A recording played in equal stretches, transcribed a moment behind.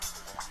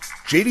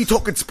JD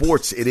Talking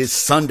Sports. It is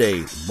Sunday,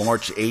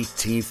 March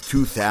 18th,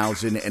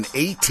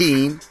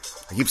 2018.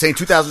 I keep saying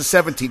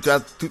 2017,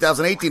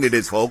 2018 it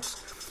is,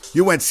 folks.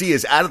 UNC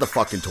is out of the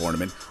fucking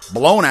tournament.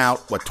 Blown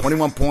out,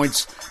 21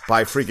 points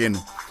by freaking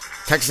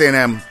Texas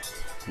A&M,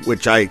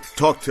 which I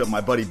talked to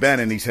my buddy Ben,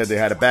 and he said they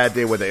had a bad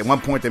day where at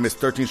one point they missed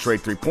 13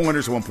 straight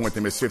three-pointers. At one point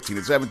they missed 15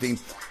 and 17.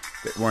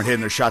 They weren't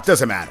hitting their shot.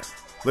 Doesn't matter.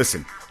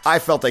 Listen, I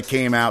felt they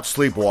came out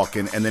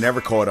sleepwalking, and they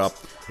never caught up.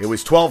 It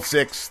was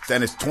 12-6,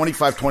 then it's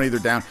 25-20, they're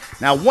down.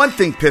 Now, one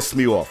thing pissed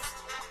me off.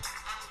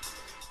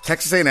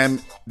 Texas A&M,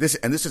 this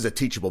is a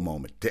teachable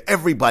moment to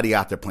everybody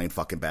out there playing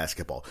fucking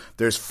basketball.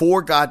 There's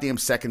 4 goddamn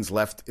seconds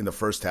left in the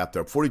first half.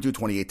 They're up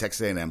 42-28,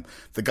 Texas A&M.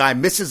 The guy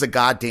misses a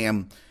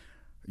goddamn,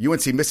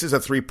 UNC misses a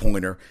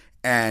three-pointer,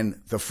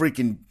 and the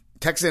freaking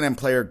Texas A&M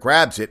player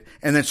grabs it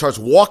and then starts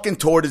walking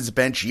toward his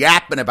bench,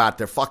 yapping about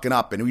they're fucking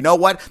up. And you know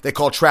what? They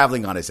call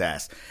traveling on his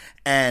ass.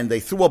 And they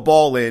threw a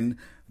ball in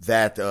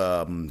that,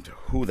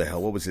 who the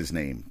hell, what was his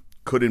name?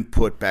 Couldn't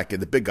put back in.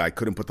 The big guy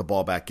couldn't put the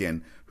ball back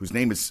in, whose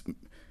name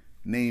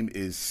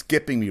is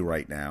skipping me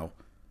right now.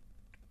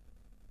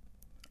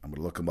 I'm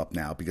going to look him up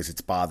now because it's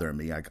bothering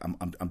me.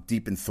 I'm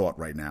deep in thought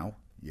right now.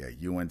 Yeah,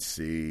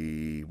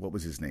 UNC, what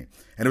was his name?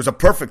 And it was a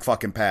perfect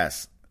fucking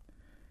pass.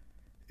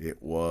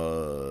 It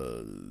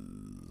was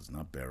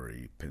not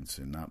Barry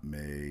Pinson, not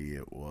May.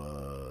 It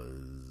was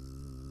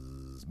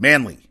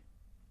Manley.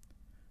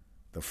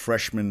 The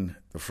freshman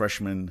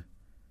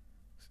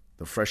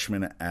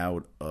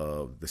out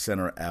of the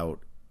center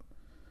out.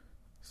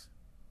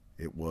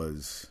 It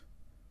was,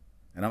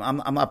 and I'm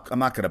not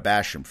going to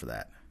bash him for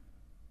that.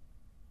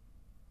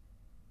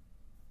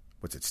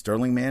 What's it?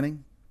 Sterling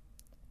Manning?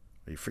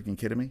 Are you freaking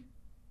kidding me?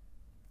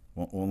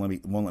 Won't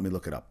let me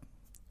look it up.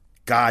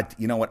 God,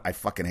 you know what? I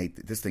fucking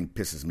hate this thing.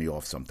 Pisses me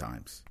off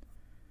sometimes.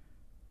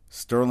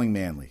 Sterling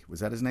Manley,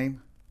 was that his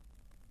name?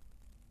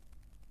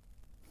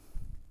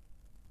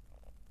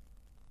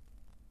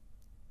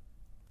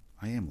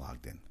 I am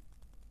logged in.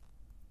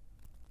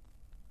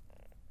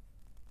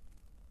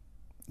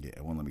 Yeah,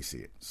 it won't let me see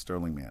it.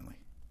 Sterling Manley.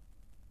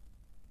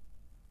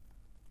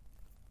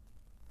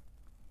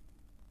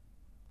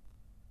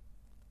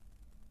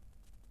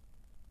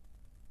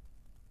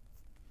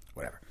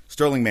 Whatever.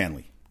 Sterling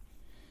Manley.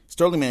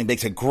 Sterling Manley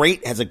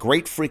has a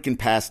great freaking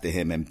pass to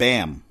him, and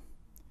bam.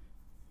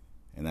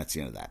 And that's the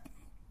end of that.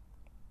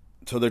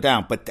 So they're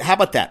down. But how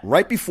about that?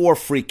 Right before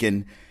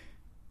freaking,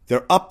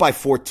 they're up by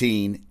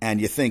 14, and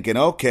you're thinking,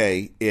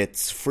 okay,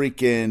 it's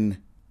freaking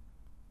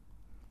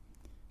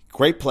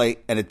great play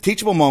and a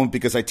teachable moment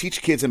because I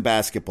teach kids in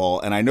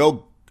basketball, and I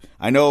know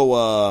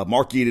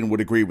Mark Eden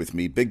would agree with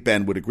me, Big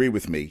Ben would agree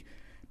with me,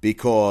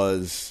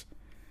 because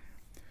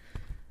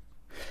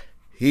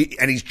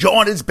he's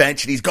jawing his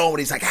bench, and he's going,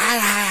 he's like,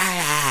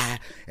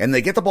 and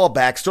they get the ball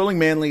back. Sterling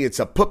Manley, it's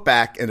a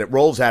putback, and it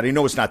rolls out. You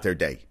know it's not their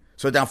day.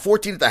 So down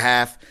 14 at the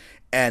half,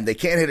 and they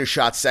can't hit a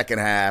shot second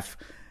half.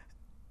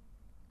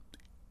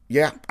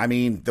 Yeah, I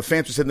mean, the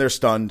fans were sitting there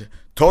stunned.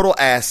 Total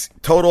ass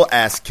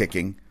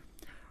kicking.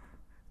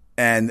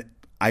 And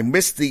I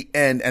missed the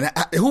end. And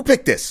who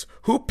picked this?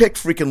 Who picked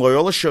freaking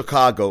Loyola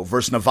Chicago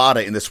versus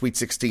Nevada in the Sweet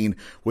 16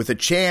 with a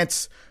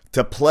chance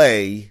to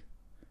play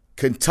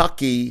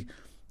Kentucky?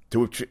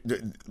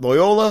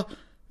 Loyola,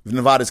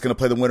 Nevada is going to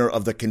play the winner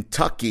of the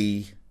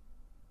Kentucky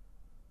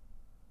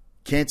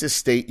Kansas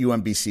State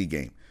UMBC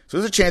game. So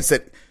there's a chance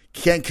that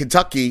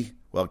Kentucky,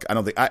 well,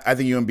 I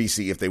think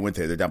UMBC, if they went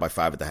there, they're down by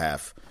 5 at the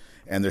half.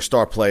 And their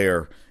star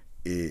player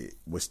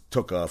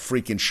took a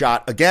freaking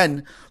shot.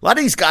 Again, a lot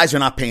of these guys are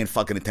not paying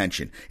fucking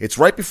attention. It's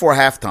right before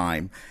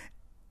halftime,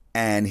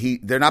 and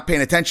they're not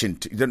paying attention.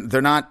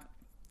 They're not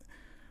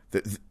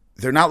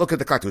looking at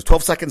the clock. There was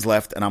 12 seconds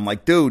left, and I'm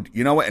like, dude,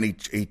 you know what? And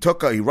he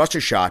rushed a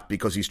shot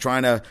because he's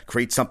trying to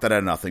create something out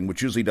of nothing,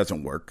 which usually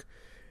doesn't work.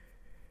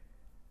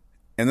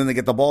 And then they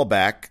get the ball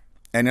back,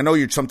 and I know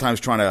you're sometimes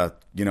trying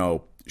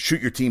to,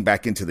 shoot your team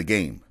back into the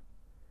game.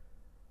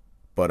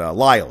 But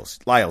Lyles,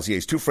 yeah,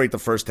 he's too afraid the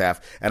first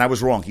half, and I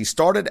was wrong. He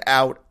started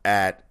out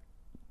I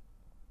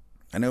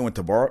know he went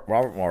to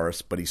Robert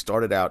Morris, but he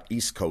started out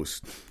East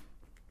Coast.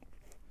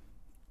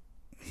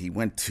 He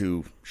went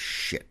to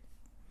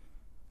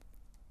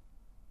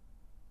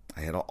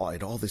I had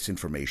all this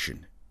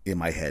information in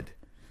my head.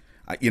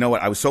 You know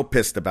what? I was so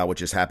pissed about what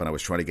just happened. I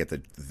was trying to get the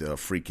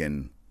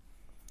freaking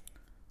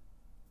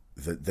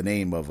the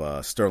name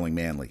of Sterling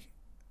Manley.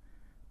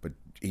 But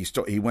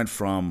he went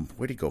from,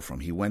 where'd he go from?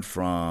 He went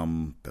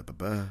from from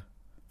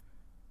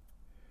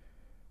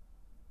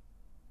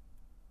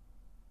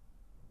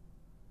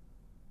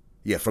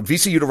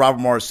VCU to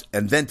Robert Morris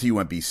and then to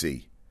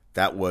UMBC.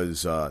 That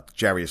was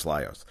Jarius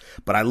Lyles.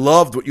 But I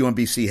loved what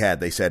UMBC had.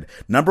 They said,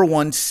 number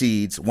 1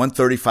 seeds,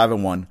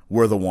 135-1,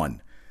 were the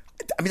one.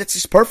 I mean, that's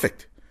just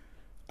perfect.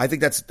 I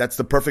think that's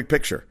the perfect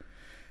picture.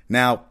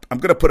 Now, I'm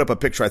going to put up a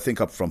picture, I think,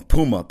 up from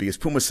Puma, because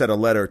Puma was going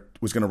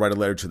to write a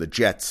letter to the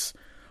Jets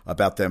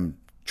about them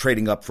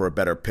trading up for a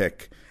better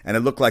pick. And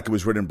it looked like it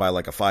was written by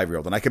like a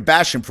 5-year-old. And I could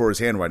bash him for his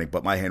handwriting,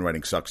 but my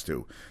handwriting sucks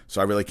too.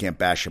 So I really can't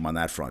bash him on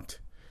that front.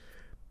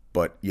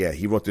 But, yeah,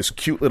 he wrote this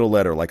cute little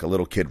letter like a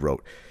little kid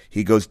wrote.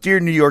 He goes, Dear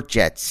New York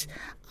Jets,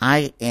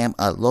 I am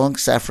a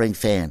long-suffering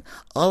fan.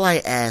 All I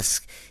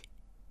ask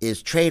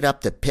is trade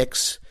up to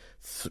picks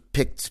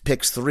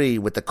 3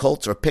 with the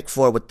Colts or pick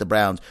 4 with the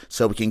Browns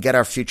so we can get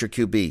our future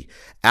QB.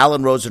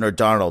 Allen Rosen or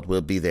Darnold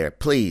will be there,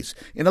 please.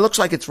 And it looks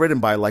like it's written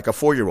by like a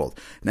 4-year-old.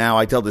 Now,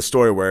 I tell this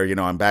story where,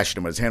 I'm bashing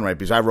him with his handwriting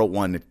because I wrote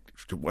one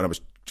when I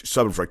was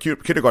subbing for a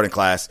kindergarten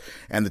class,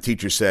 and the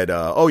teacher said,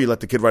 you let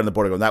the kid write on the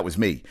board. I go, that was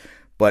me.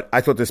 But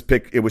I thought this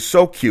pic, it was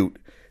so cute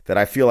that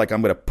I feel like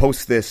I'm going to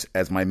post this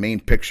as my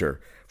main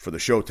picture for the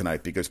show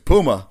tonight because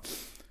Puma,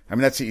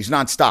 he's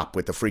nonstop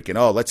with the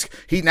freaking,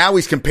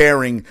 he's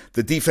comparing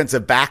the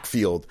defensive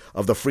backfield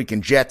of the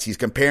freaking Jets. He's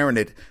comparing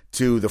it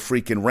to the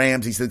freaking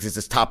Rams. He thinks it's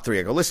his top 3.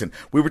 I go, listen,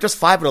 we were just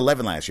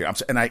 5-11 last year.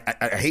 And I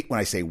hate when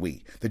I say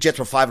we. The Jets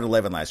were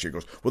 5-11 last year. He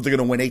goes, well, they're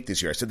going to win 8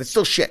 this year. I said, that's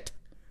still shit.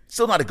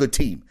 Still not a good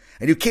team.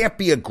 And you can't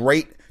be a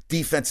great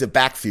defensive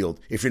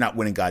backfield if you're not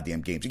winning goddamn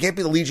games. You can't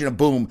be the Legion of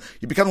Boom.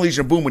 You become the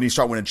Legion of Boom when you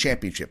start winning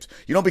championships.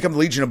 You don't become the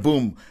Legion of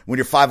Boom when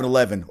you're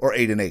 5-11 or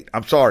 8-8.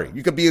 I'm sorry.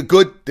 You could be a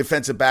good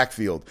defensive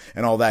backfield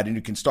and all that, and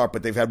you can start,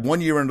 but they've had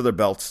 1 year under their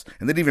belts,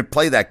 and they didn't even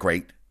play that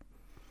great.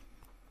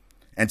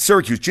 And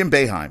Syracuse, Jim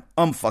Boeheim,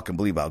 fucking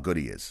believe how good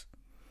he is.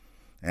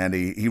 And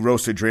he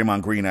roasted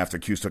Draymond Green after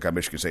Cuse took out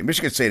Michigan State.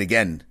 Michigan State,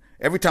 again,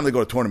 every time they go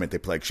to a tournament, they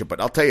play like shit.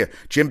 But I'll tell you,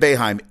 Jim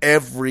Boeheim,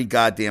 every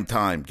goddamn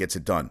time gets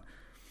it done.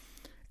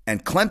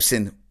 And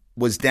Clemson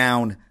was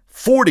down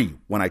 40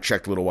 when I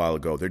checked a little while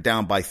ago. They're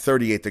down by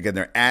 38. They're getting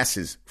their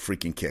asses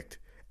freaking kicked.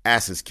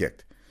 Asses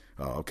kicked.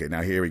 Oh, okay,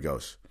 now here he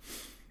goes.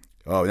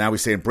 Oh, now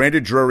he's saying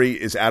Brandon Drury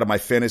is out of my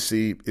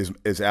fantasy,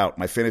 is out.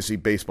 My fantasy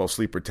baseball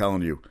sleeper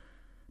telling you.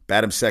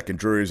 Bat him second,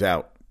 Drury's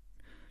out.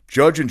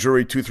 Judge and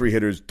Drury, 2-3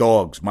 hitters,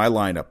 dogs, my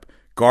lineup.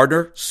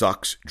 Gardner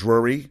sucks.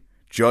 Drury,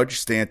 Judge,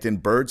 Stanton,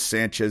 Bird,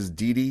 Sanchez,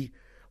 Didi,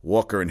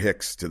 Walker, and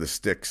Hicks to the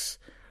sticks.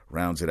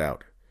 Rounds it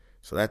out.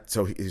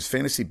 So his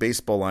fantasy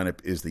baseball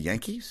lineup is the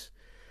Yankees?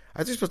 I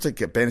was supposed to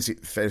get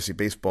fantasy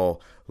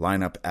baseball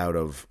lineup out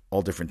of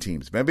all different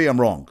teams. Maybe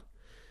I'm wrong.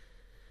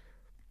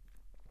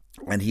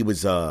 And he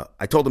was,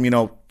 I told him,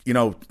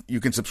 you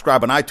can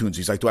subscribe on iTunes.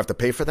 He's like, do I have to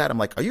pay for that? I'm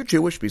like, are you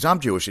Jewish? Because I'm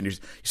Jewish. And you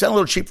sound a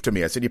little cheap to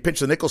me. I said, you pinch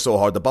the nickel so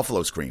hard, the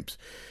buffalo screams.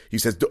 He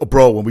says,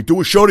 bro, when we do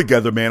a show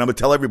together, man, I'm going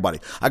to tell everybody.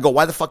 I go,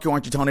 why the fuck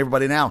aren't you telling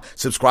everybody now?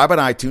 Subscribe on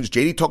iTunes,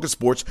 JD Talking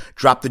Sports,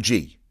 drop the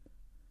G.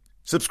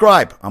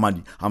 Subscribe. I'm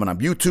on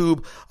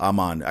YouTube. I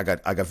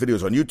got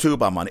videos on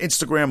YouTube. I'm on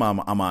Instagram.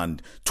 I'm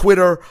on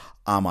Twitter.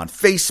 I'm on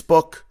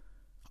Facebook.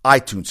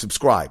 iTunes.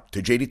 Subscribe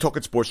to JD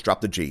Talking Sports. Drop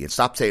the G and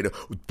stop saying,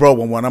 bro,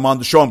 when I'm on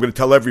the show, I'm going to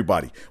tell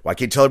everybody. Why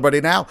can't you tell everybody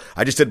now?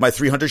 I just did my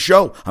 300th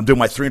show. I'm doing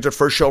my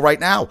 301st show right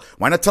now.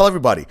 Why not tell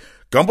everybody?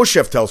 Gumbo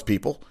Chef tells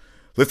people.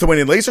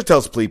 Lithuanian Laser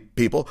tells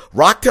people.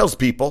 Rock tells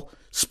people.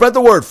 Spread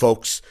the word,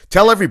 folks.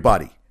 Tell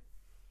everybody.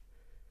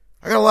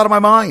 I got a lot on my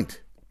mind.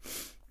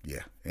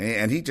 Yeah.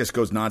 And he just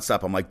goes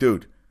nonstop. I'm like,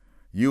 dude,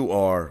 you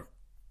are,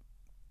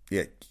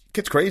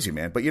 kid's crazy,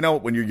 man. But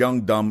when you're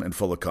young, dumb, and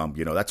full of cum,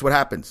 that's what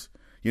happens.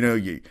 You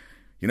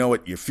know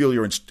what? You feel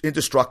you're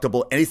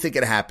indestructible. Anything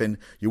can happen.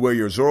 You wear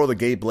your Zorro the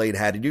Gay Blade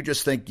hat, and you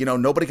just think,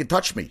 nobody can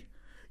touch me.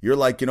 You're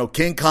like,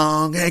 King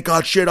Kong ain't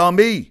got shit on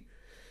me.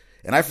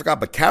 And I forgot,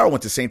 but Carol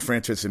went to St.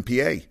 Francis in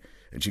PA,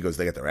 and she goes,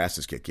 they got their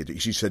asses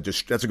kicked. She said,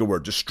 that's a good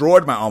word,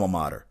 destroyed my alma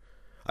mater.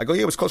 I go,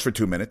 yeah, it was close for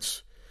 2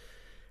 minutes.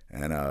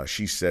 And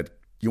she said,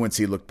 UNC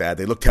looked bad.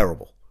 They looked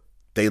terrible.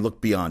 They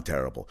looked beyond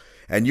terrible.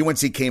 And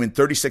UNC came in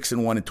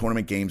 36-1 in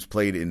tournament games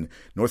played in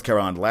North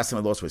Carolina. The last time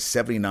I lost was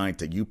 79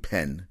 to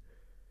UPenn.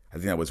 I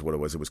think that was what it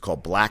was. It was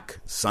called Black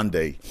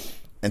Sunday.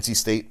 NC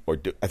State,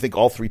 I think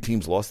all 3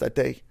 teams lost that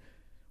day.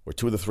 Or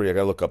 2 of the 3. I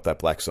got to look up that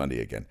Black Sunday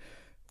again.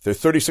 They're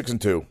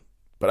 36-2.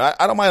 But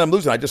I don't mind them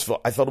losing. I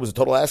thought it was a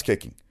total ass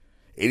kicking.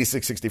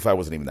 86-65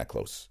 wasn't even that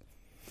close.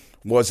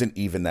 Wasn't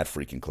even that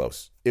freaking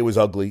close. It was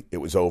ugly. It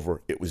was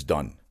over. It was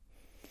done.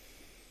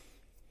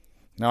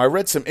 Now, I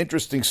read some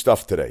interesting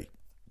stuff today.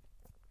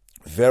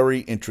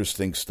 Very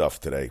interesting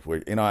stuff today.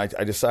 Where, I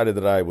decided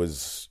that I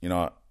was,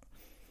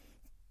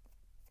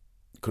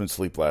 couldn't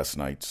sleep last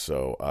night,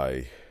 so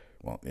I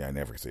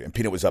never could sleep. And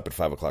Peanut was up at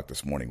 5 o'clock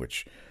this morning,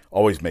 which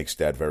always makes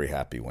Dad very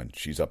happy when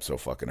she's up so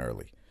fucking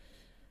early.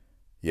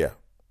 Yeah.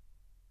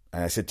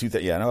 And I said,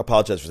 and I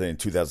apologize for saying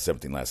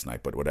 2017 last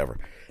night, but whatever.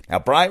 Now,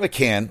 Brian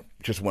McCann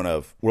just won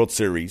a World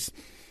Series,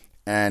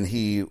 and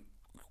he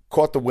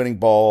caught the winning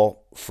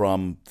ball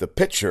from the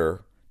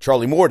pitcher,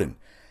 Charlie Morton.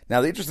 Now,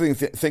 the interesting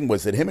thing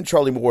was that him and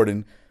Charlie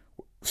Morton,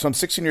 some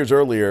 16 years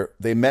earlier,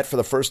 they met for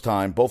the first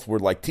time. Both were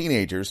like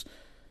teenagers.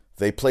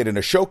 They played in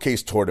a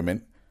showcase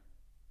tournament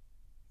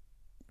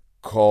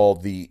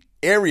called the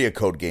Area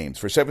Code Games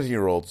for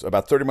 17-year-olds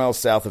about 30 miles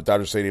south of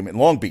Dodger Stadium in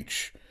Long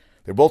Beach.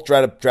 They were both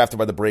drafted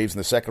by the Braves in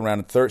the second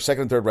and third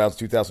rounds of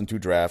the 2002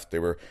 draft. They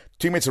were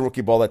teammates in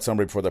rookie ball that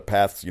summer before their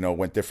paths,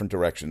 went different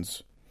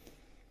directions.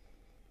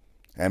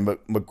 And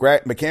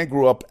McCann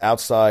grew up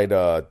outside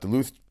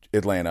Duluth,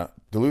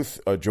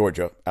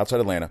 Georgia, outside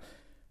Atlanta.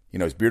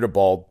 He's bearded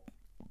bald,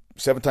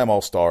 7-time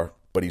All-Star,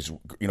 but he's,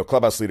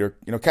 clubhouse leader.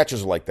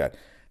 Catchers are like that.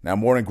 Now,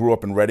 Moreland grew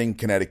up in Reading,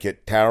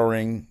 Connecticut,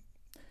 towering.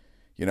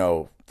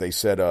 They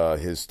said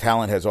his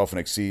talent has often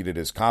exceeded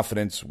his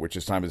confidence, which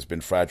his time has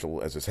been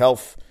fragile as his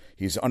health.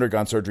 He's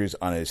undergone surgeries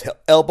on his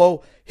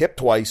elbow, hip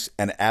twice,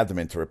 and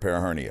abdomen to repair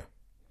a hernia.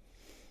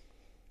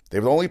 They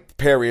were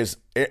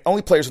the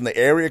only players in the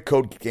area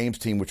code games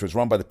team, which was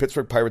run by the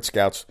Pittsburgh Pirate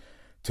Scouts,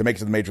 to make it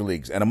to the major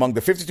leagues. And among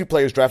the 52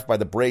 players drafted by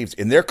the Braves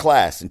in their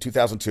class in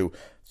 2002,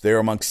 they were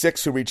among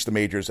 6 who reached the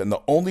majors, and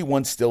the only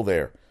one still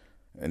there.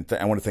 And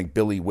I want to thank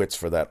Billy Witz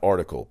for that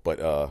article.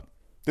 But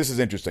this is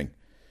interesting.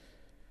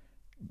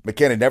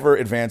 McCann had never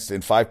advanced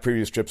in 5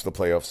 previous trips to the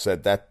playoffs,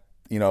 said that,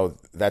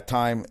 that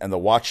time and the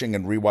watching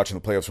and rewatching the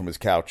playoffs from his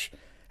couch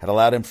had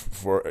allowed him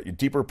for a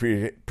deeper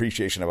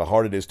appreciation of how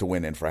hard it is to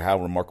win and for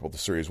how remarkable the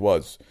series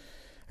was.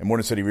 And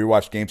Moreland said he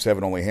rewatched Game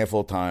 7 only a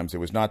handful of times. It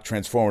was not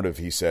transformative,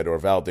 he said, or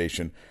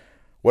validation.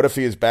 What if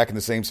he is back in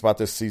the same spot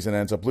this season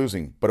and ends up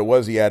losing? But it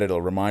was, he added, a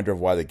reminder of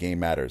why the game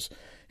matters.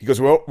 He goes,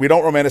 we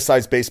don't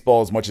romanticize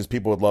baseball as much as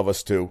people would love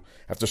us to.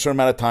 After a certain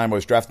amount of time, I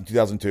was drafted in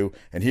 2002,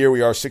 and here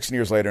we are 16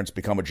 years later, and it's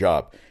become a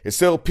job. It's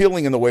still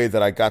appealing in the way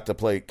that I got to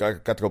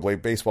go play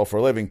baseball for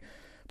a living,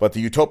 but the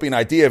utopian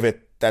idea of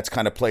it, that's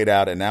kind of played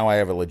out, and now I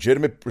have a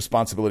legitimate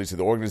responsibility to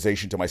the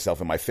organization, to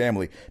myself and my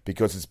family,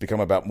 because it's become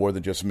about more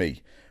than just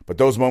me. But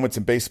those moments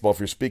in baseball, if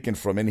you're speaking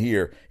from in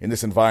here, in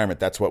this environment,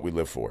 that's what we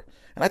live for.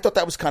 And I thought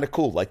that was kind of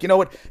cool. Like, you know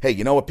what? Hey,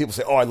 you know what? People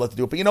say, oh, I'd love to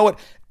do it. But you know what?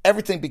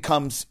 Everything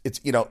becomes,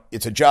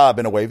 it's a job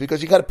in a way,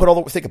 because you got to put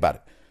all the, think about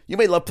it. You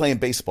may love playing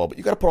baseball, but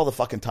you got to put all the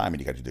fucking time in.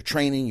 You got to do the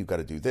training. You got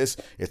to do this.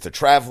 It's the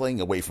traveling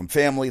away from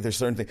family. There's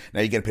certain things. Now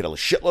you get paid a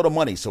shitload of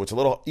money, so it's a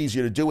little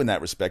easier to do in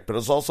that respect. But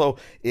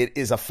it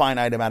is a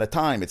finite amount of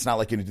time. It's not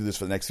like you're going to do this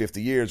for the next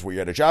 50 years where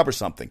you're at a job or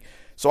something.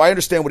 So I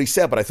understand what he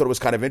said, but I thought it was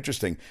kind of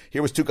interesting.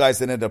 Here was 2 guys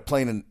that ended up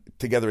playing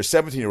together as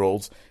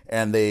 17-year-olds,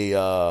 and they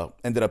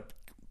ended up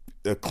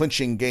the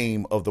clinching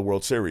game of the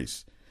World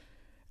Series.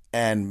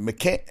 And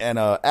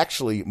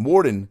actually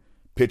Morden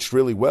pitched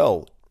really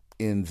well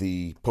in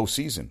the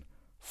postseason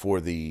for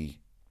the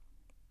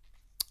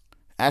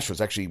Astros.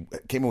 Actually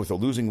came in with a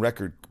losing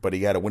record, but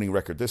he had a winning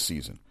record this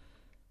season.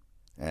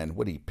 And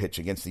what did he pitch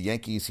against the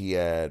Yankees? He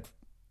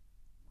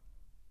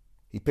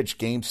pitched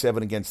Game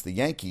 7 against the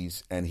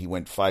Yankees, and he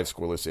went 5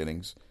 scoreless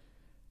innings.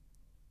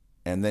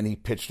 And then he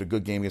pitched a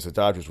good game against the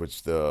Dodgers,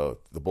 which the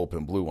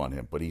bullpen blew on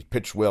him. But he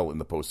pitched well in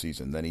the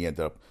postseason. Then he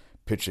ended up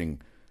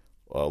pitching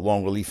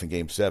long relief in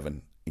Game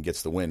 7 and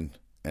gets the win.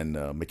 And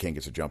McCann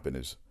gets a jump in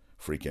his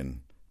freaking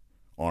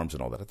arms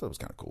and all that. I thought it was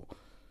kind of cool.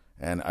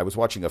 And I was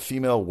watching a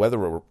female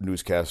weather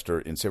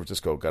newscaster in San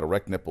Francisco got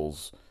erect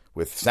nipples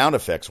with sound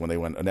effects when they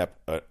went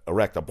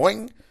erect. A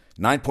boing!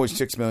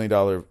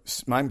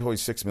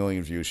 $9.6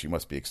 million views. She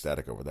must be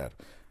ecstatic over that.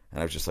 And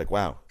I was just like,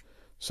 wow.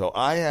 So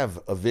I have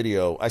a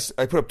video. I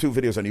put up 2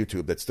 videos on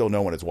YouTube that still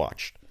no one has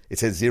watched. It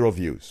says 0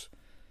 views.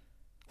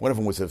 One of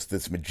them was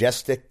this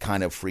majestic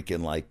kind of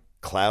freaking like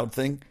cloud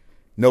thing.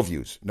 No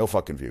views. No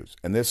fucking views.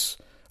 And this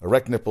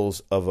erect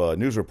nipples of a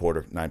news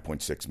reporter,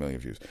 9.6 million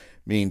views.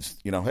 Means,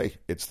 hey,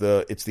 it's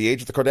the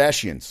age of the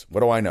Kardashians.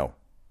 What do I know?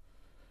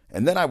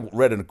 And then I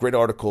read a great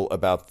article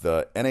about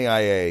the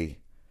NAIA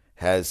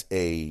has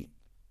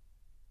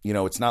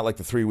it's not like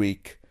the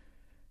 3-week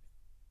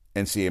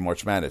NCAA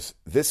March Madness.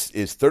 This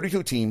is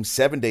 32 teams,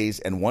 7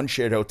 days, and 1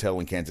 shared hotel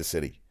in Kansas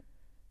City.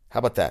 How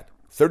about that?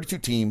 32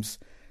 teams,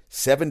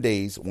 7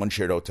 days, 1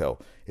 shared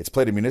hotel. It's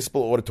played at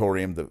Municipal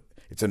Auditorium.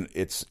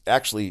 It's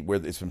actually where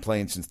it's been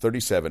playing since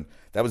 1937.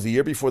 That was the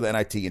year before the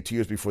NIT and 2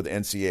 years before the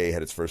NCAA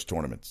had its first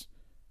tournaments.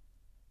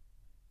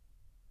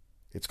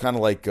 It's kind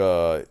of like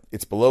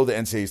it's below the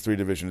NCAA's 3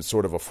 division. It's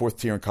sort of a 4th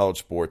tier in college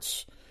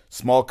sports.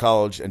 Small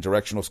college and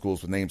directional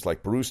schools with names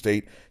like Peru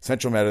State,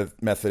 Central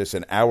Methodist,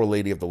 and Our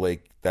Lady of the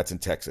Lake. That's in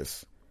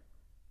Texas.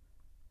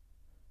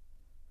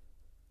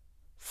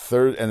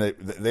 Third, and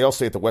they all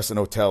stay at the Westin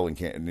Hotel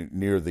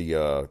near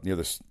the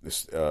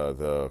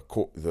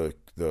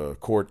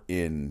court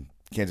in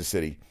Kansas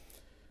City.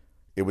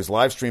 It was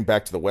live streamed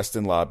back to the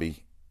Westin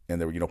lobby, and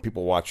there were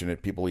people watching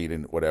it, people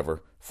eating,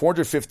 whatever.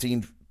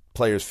 415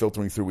 players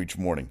filtering through each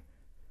morning.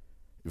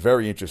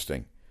 Very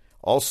interesting.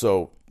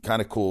 Also,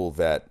 kind of cool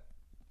that.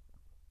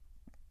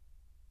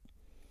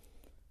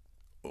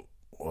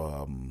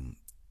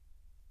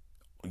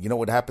 You know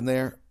what happened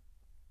there?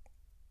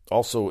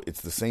 Also,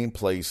 it's the same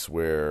place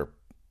where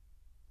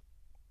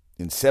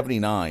in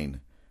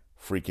 1979,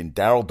 freaking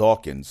Darryl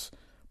Dawkins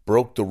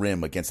broke the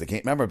rim against the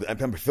Kings. I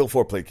remember Phil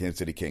Ford played Kansas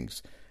City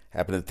Kings.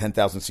 Happened at the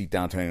 10,000-seat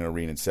downtown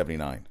arena in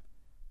 1979.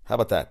 How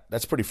about that?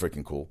 That's pretty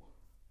freaking cool.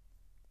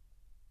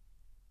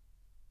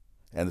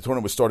 And the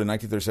tournament was started in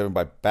 1937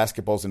 by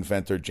basketball's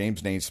inventor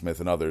James Naismith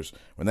and others,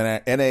 when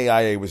the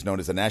NAIA was known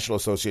as the National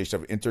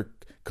Association of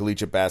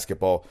Intercollegiate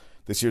Basketball.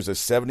 This year's the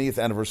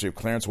 70th anniversary of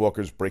Clarence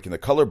Walker's breaking the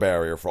color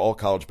barrier for all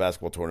college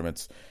basketball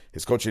tournaments.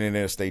 His coach at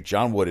Indiana State,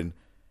 John Wooden,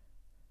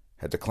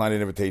 had declined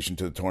an invitation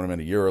to the tournament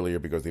a year earlier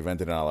because the event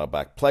did not allow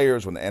black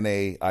players. When the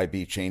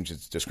NAIB changed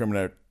its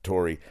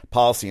discriminatory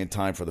policy in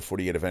time for the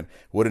 48 event,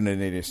 Wooden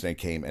and Indiana State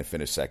came and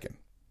finished second.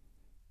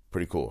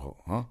 Pretty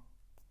cool, huh?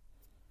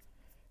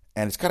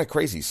 And it's kind of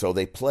crazy. So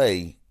they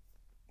play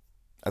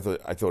I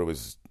thought it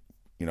was,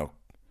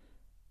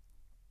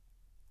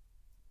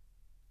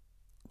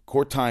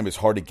 court time is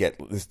hard to get.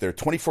 There are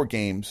 24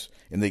 games.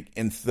 In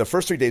the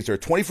first 3 days, there are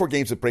 24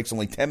 games that breaks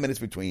only 10 minutes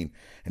between,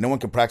 and no one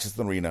can practice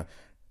in the arena.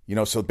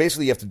 So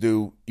basically you have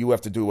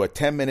to do a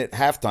 10-minute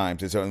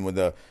halftimes is when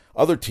the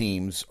other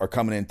teams are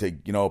coming in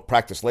to,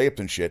 practice layups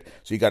and shit.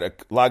 So you got a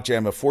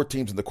logjam of 4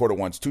 teams in the court at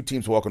once, 2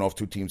 teams walking off,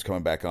 2 teams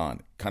coming back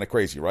on. Kind of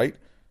crazy, right?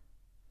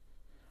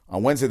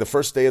 On Wednesday, the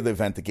first day of the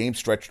event, the game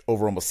stretched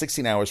over almost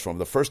 16 hours from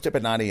the first tip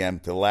at 9 a.m.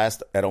 to the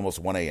last at almost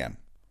 1 a.m.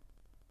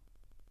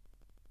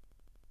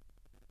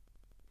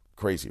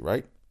 Crazy,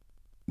 right?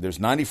 There's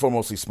 94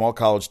 mostly small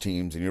college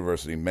teams and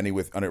university, many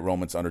with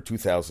enrollments under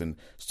 2,000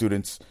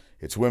 students.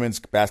 Its women's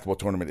basketball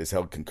tournament is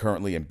held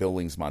concurrently in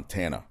Billings,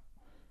 Montana.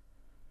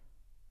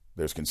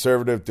 There's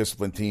conservative,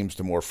 disciplined teams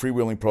to more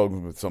freewheeling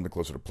programs with something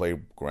closer to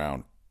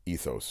playground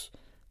ethos.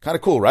 Kind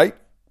of cool, right?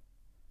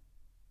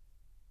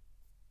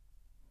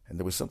 And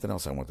there was something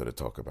else I wanted to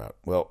talk about.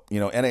 Well,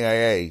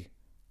 NAIA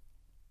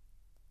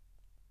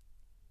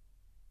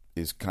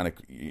is kind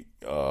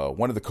of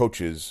one of the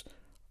coaches.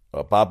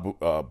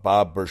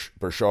 Bob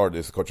Burchard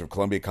is the coach of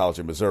Columbia College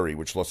in Missouri,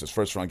 which lost its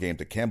first-round game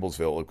to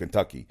Campbellsville of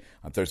Kentucky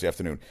on Thursday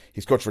afternoon.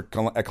 He's coached at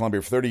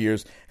Columbia for 30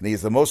 years, and he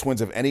has the most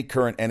wins of any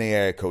current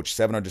NAIA coach,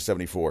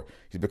 774.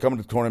 He's become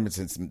to the tournament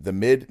since the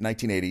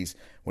mid-1980s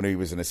when he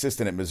was an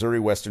assistant at Missouri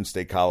Western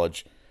State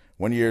College.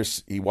 1 year,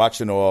 he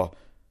watched in awe.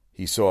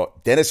 He saw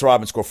Dennis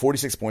Rodman score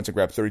 46 points and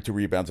grab 32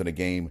 rebounds in a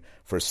game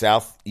for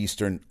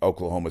Southeastern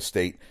Oklahoma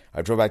State.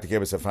 I drove back to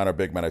campus and found our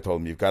big man. I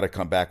told him, you've got to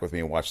come back with me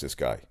and watch this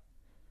guy.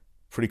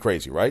 Pretty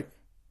crazy, right?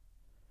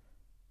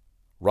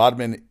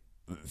 Rodman,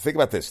 think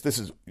about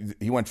this.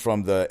 He went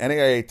from the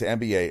NAIA to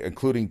NBA,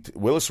 including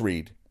Willis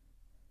Reed,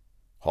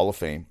 Hall of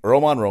Fame,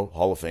 Earl Monroe,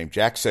 Hall of Fame,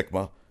 Jack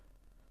Sikma.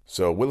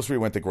 So Willis Reed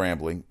went to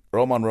Grambling,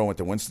 Earl Monroe went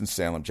to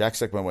Winston-Salem, Jack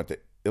Sikma went to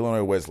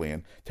Illinois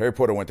Wesleyan, Terry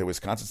Porter went to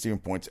Wisconsin Stephen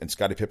Point, and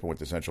Scottie Pippen went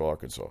to Central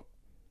Arkansas.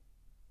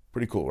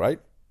 Pretty cool, right?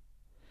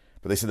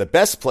 But they said the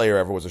best player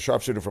ever was a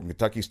sharpshooter from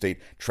Kentucky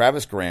State,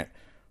 Travis Grant,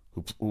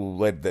 who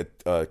led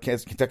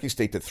Kentucky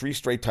State to 3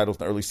 straight titles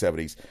in the early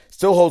 70s,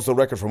 still holds the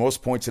record for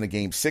most points in a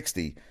game,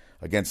 60,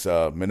 against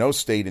Minot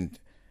State in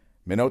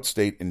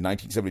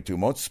 1972.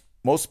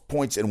 Most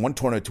points in one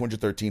tournament,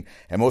 213,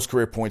 and most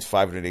career points,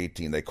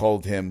 518. They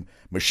called him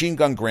Machine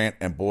Gun Grant,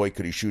 and boy,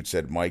 could he shoot,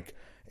 said Mike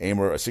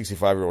Amer, a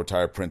 65-year-old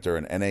retired printer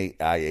and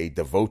NAIA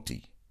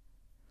devotee.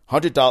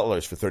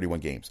 $100 for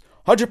 31 games.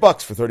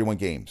 $100 for 31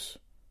 games.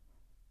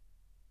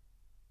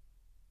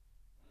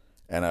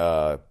 And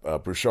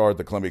Bouchard,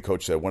 the Columbia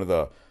coach, said one of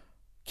the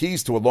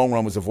keys to a long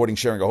run was avoiding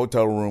sharing a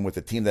hotel room with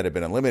a team that had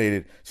been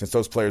eliminated, since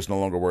those players no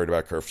longer worried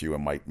about curfew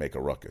and might make a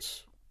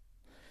ruckus.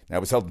 Now, it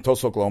was held in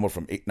Tulsa, Oklahoma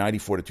from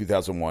 1994 to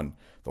 2001,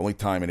 the only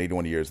time in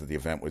 81 years that the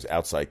event was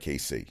outside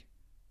KC.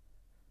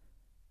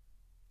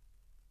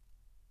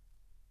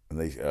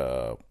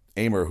 And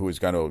Amer, who has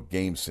gone to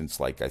games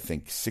since, I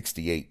think,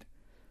 68,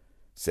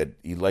 said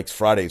he likes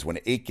Fridays when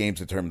 8 games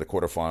determine the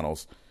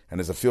quarterfinals. And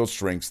as the field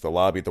shrinks, the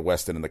lobby at the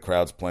West End and the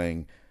crowds of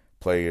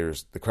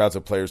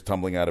players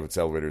tumbling out of its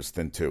elevators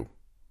thin too.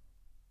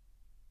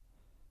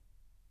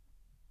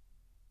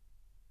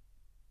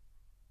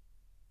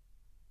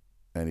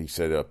 And he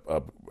said,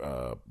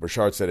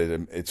 Burchard said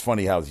it's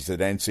funny how he said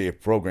NCAA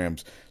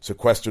programs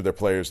sequester their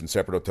players in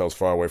separate hotels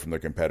far away from their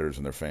competitors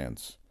and their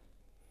fans.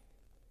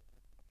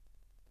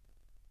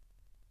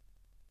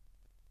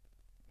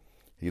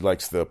 He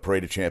likes the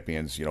Parade of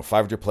Champions.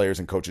 500 players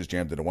and coaches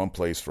jammed into one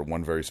place for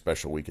one very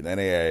special week. And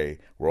NAIA,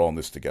 we're all in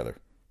this together.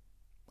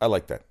 I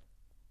like that.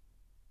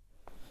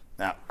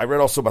 Now, I read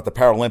also about the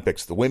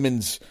Paralympics. The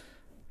women's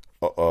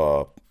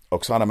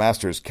Oksana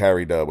Masters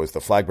was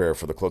the flag bearer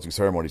for the closing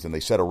ceremonies, and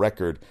they set a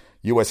record.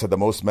 U.S. had the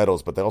most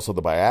medals, but also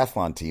the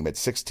biathlon team had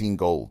 16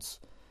 golds.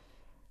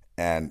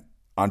 And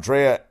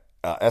Andrea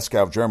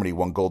Eskau of Germany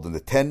won gold in the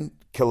 10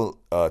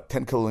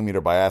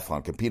 kilometer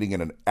biathlon, competing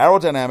in an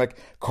aerodynamic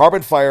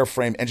carbon fiber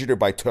frame engineered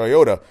by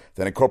Toyota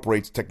that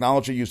incorporates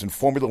technology used in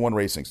Formula One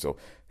racing. So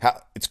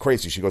it's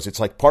crazy. She goes,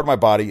 it's like part of my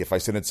body. If I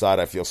sit inside,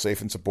 I feel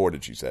safe and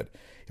supported, she said.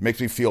 It makes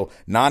me feel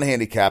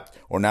non-handicapped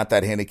or not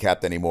that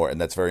handicapped anymore,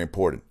 and that's very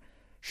important.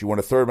 She won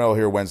a 3rd medal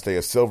here Wednesday,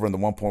 a silver in the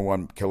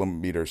 1.1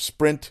 kilometer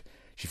sprint.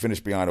 She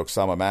finished behind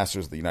Oksana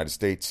Masters of the United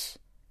States.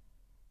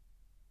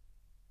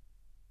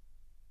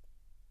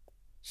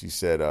 She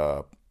said,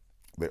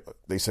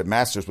 they said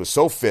Masters was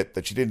so fit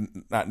that she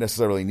not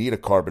necessarily need a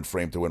carbon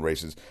frame to win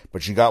races,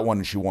 but she got one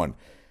and she won.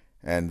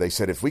 And they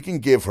said, if we can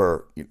give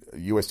her,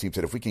 U.S. team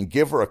said, if we can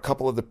give her a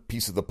couple of the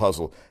pieces of the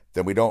puzzle,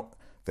 then we don't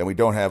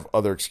have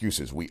other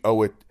excuses. We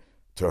owe it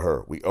to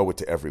her. We owe it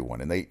to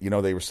everyone. And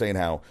they were saying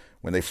how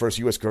when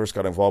U.S. first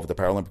got involved with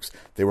the Paralympics,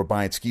 they were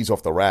buying skis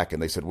off the rack,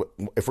 and they said,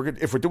 if we're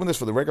doing this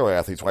for the regular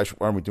athletes, why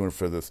aren't we doing it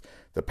for the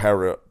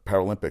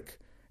Paralympic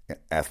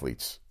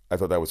athletes? I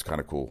thought that was kind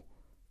of cool.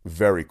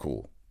 Very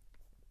cool.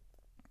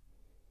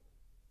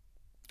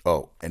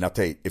 Oh, and I'll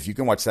tell you, if you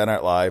can watch Saturday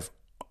Night Live,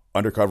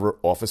 Undercover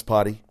Office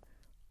Party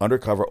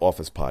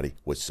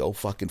was so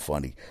fucking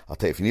funny. I'll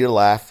tell you, if you need a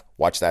laugh,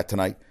 watch that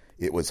tonight.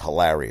 It was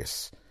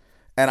hilarious.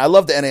 And I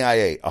love the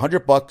NAIA.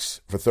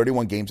 $100 for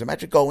 31 games.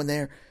 Imagine going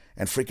there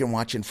and freaking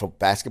watching for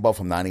basketball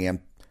from 9 a.m.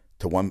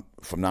 to 1,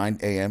 from 9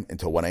 a.m.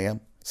 until 1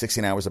 a.m.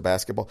 16 hours of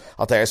basketball.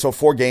 I'll tell you, I saw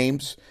 4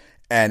 games,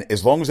 and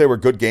as long as they were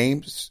good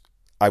games,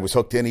 I was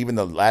hooked in. Even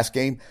the last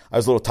game, I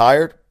was a little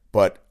tired,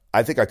 but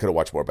I think I could have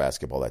watched more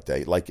basketball that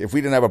day. Like, if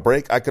we didn't have a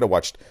break, I could have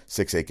watched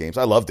 6, 8 games.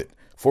 I loved it.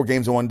 4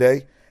 games in one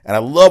day. And I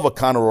love what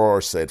Conor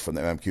Orr said from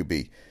the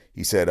MQB.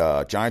 He said,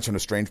 Giants are in a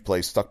strange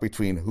place, stuck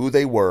between who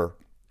they were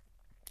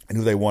and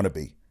who they want to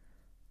be.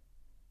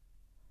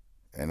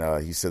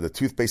 And he said, the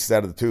toothpaste is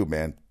out of the tube,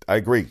 man. I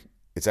agree.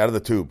 It's out of the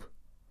tube.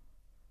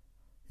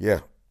 Yeah.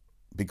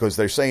 Because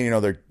they're saying,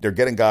 they're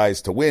getting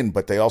guys to win,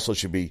 but they also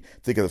should be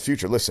thinking of the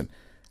future. Listen,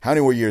 how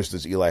many more years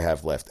does Eli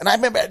have left? And I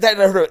remember that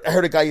I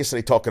heard a guy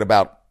yesterday talking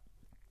about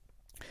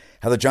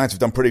how the Giants have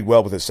done pretty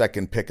well with the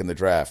second pick in the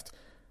draft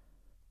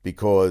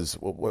because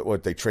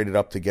what they traded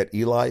up to get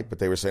Eli, but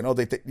they were saying,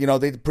 they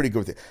did pretty good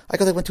with it. I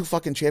go, they went 2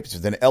 fucking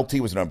championships. Then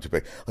LT was the number 2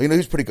 pick. He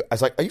was pretty good. I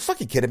was like, are you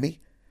fucking kidding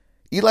me?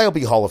 Eli will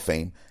be Hall of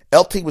Fame.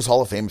 LT was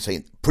Hall of Fame,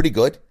 saying pretty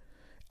good.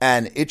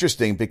 And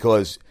interesting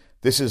because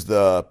this is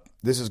going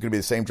to be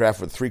the same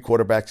draft where the 3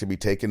 quarterbacks to be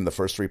taken in the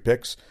first 3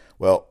 picks.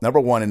 Well, number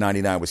 1 in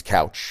 99 was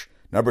Couch.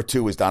 Number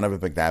 2 is Donovan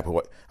McNabb,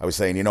 who I was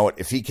saying, you know what,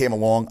 if he came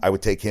along, I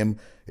would take him.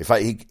 If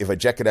a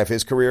Jet could have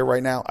his career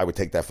right now, I would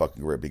take that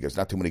fucking career because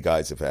not too many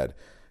guys have had,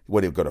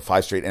 he've go to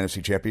 5 straight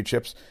NFC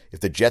championships. If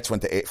the Jets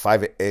went to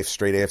 5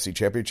 straight AFC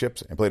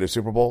championships and played a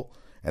Super Bowl,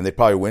 and they'd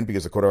probably win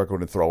because the quarterback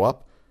wouldn't throw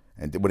up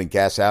and wouldn't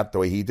gas out the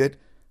way he did,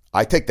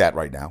 I take that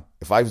right now.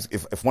 If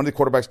one of the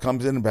quarterbacks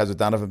comes in and has a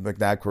Donovan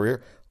McNabb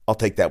career, I'll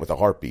take that with a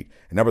heartbeat.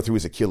 And number 3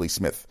 is Achilles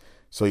Smith.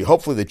 So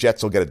hopefully the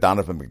Jets will get a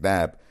Donovan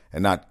McNabb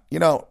and not,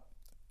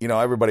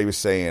 everybody was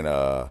saying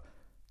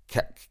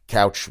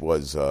Couch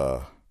was,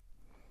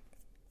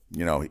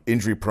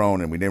 injury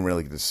prone, and we didn't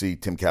really get to see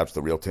Tim Couch,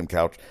 the real Tim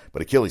Couch.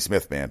 But Achilles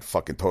Smith, man,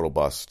 fucking total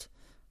bust.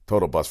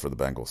 Total bust for the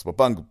Bengals. But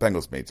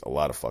Bengals made a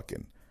lot of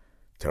fucking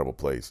terrible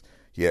plays.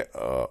 Yeah,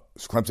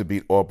 Clemson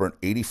beat Auburn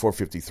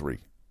 84-53.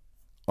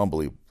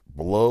 Unbelievable.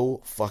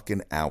 Blow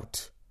fucking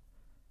out.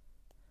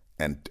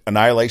 And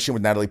Annihilation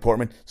with Natalie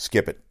Portman,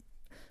 skip it.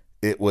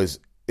 It was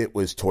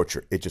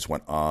torture. It just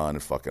went on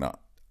and fucking on.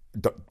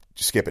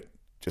 Just skip it.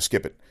 Just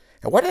skip it.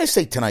 And why did I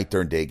say tonight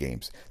during day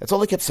games? That's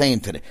all I kept saying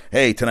today.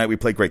 Hey, tonight we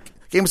play great.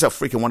 Game was at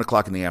freaking 1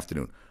 o'clock in the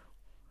afternoon.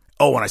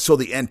 Oh, and I saw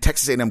the end.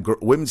 Texas A&M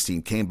women's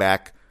team came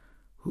back.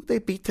 Who'd they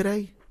beat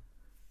today?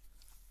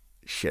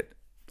 Shit.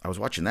 I was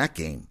watching that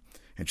game,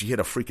 and she hit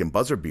a freaking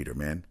buzzer beater,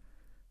 man.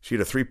 She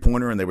hit a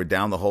 3-pointer, and they were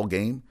down the whole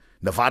game.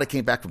 Nevada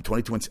came back from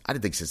 22 wins. I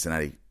didn't think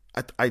Cincinnati.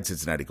 I had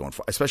Cincinnati going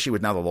for, especially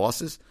with now the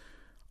losses.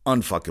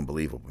 Unfucking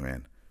believable,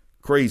 man.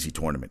 Crazy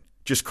tournament.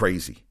 Just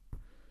crazy.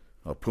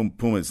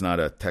 Puma's not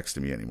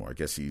texting me anymore. I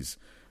guess he's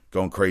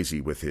going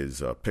crazy with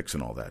his picks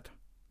and all that.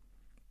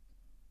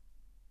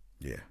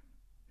 Yeah.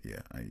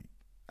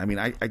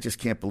 I just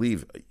can't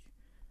believe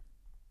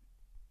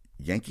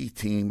Yankee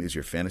team is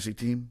your fantasy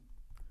team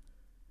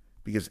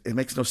because it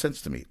makes no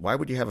sense to me. Why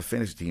would you have a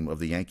fantasy team of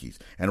the Yankees?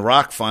 And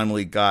Rock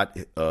finally got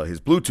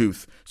his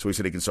Bluetooth, so he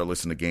said he can start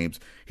listening to games.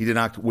 He did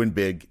not win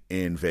big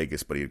in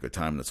Vegas, but he had a good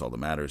time, and that's all that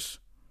matters.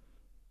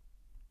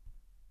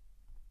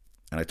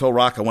 And I told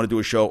Rock I want to do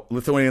a show.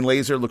 Lithuanian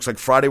Laser, looks like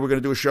Friday we're going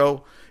to do a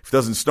show. If it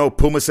doesn't snow,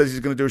 Puma says he's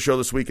going to do a show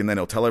this week, and then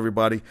he'll tell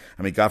everybody.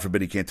 I mean, God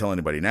forbid he can't tell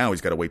anybody now.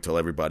 He's got to wait till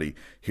everybody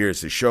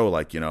hears his show,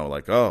 I'm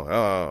like,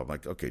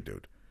 okay,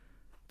 dude,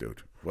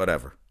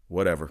 whatever.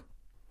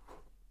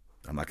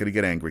 I'm not going to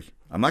get angry.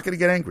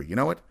 You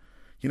know what?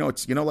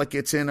 Like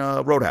it's in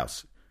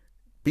Roadhouse.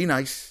 Be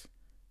nice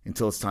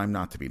until it's time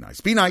not to be nice.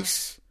 Be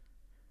nice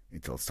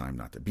until it's time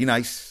not to be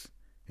nice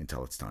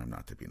until it's time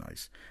not to be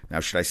nice. Now,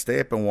 should I stay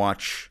up and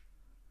watch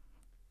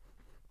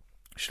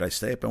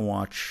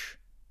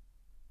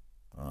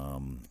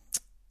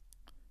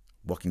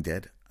Walking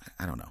Dead?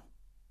 I don't know.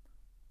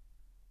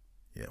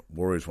 Yeah,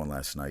 Warriors won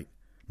last night.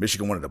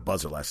 Michigan wanted a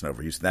buzzer last night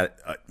over Houston.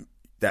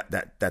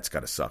 That's got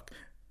to suck.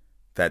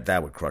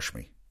 That would crush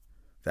me.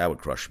 That would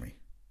crush me.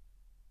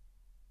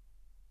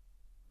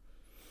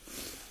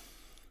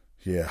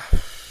 Yeah.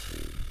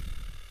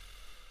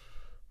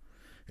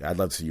 I'd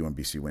love to see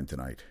UMBC win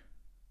tonight.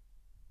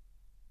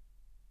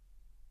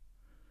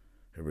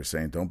 Everybody's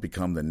saying, don't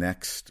become the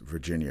next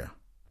Virginia.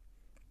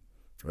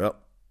 Well,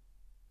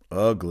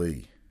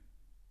 ugly.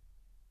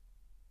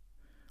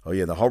 Oh,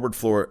 yeah, the hardwood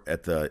floor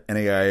at the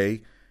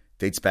NAIA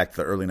dates back to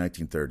the early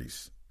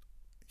 1930s.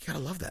 You got to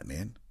love that,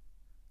 man.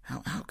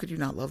 How could you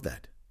not love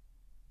that?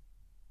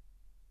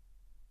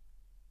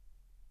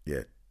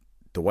 Yeah.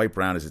 Dwight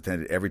Brown has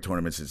attended every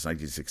tournament since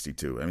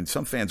 1962. I mean,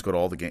 some fans go to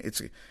all the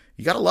games.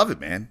 You got to love it,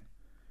 man.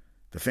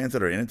 The fans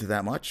that are into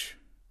that much.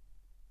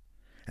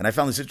 And I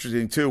found this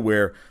interesting, too,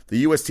 where the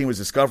U.S. team was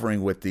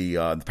discovering with the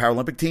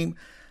Paralympic team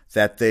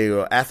that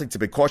the athletes have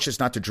been cautious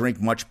not to drink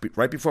much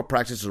right before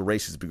practices or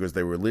races because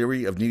they were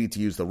leery of needing to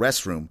use the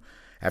restroom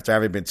after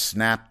having been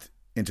snapped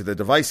into their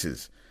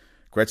devices.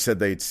 Gretsch said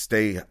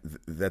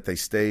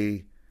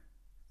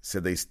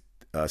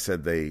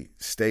said they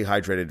stay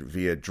hydrated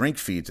via drink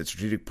feeds at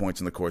strategic points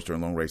in the course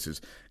during long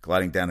races.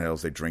 Gliding down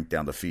hills, they drink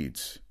down the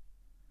feeds.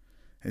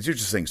 And it's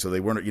interesting. So they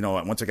weren't,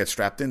 once they got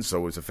strapped in, so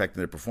it was affecting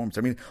their performance.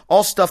 I mean,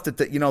 all stuff that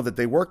that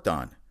they worked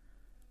on.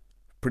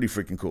 Pretty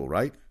freaking cool,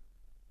 right?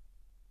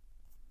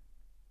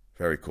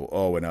 Very cool.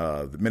 Oh,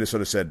 and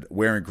Minnesota said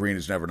wearing green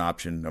is never an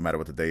option, no matter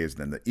what the day is.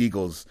 And then the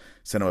Eagles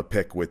sent him a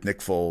pic with Nick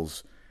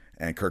Foles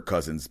and Kirk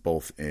Cousins,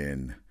 both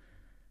in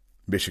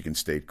Michigan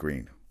State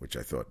green, which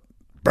I thought,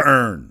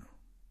 burn.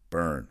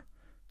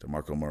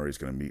 DeMarco Murray is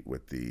going to meet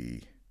with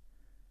the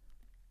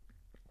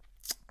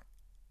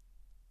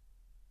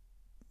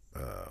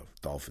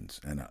Dolphins,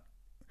 and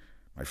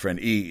my friend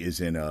E is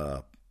in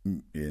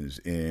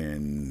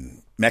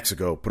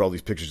Mexico. Put all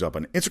these pictures up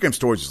on Instagram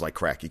stories is like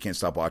crack. You can't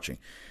stop watching.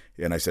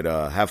 And I said,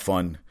 have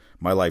fun.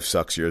 My life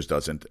sucks. Yours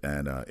doesn't.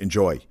 And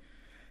enjoy.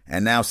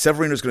 And now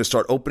Severino is going to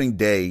start opening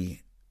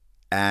day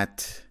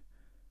at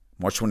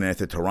March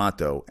 29th at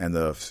Toronto. And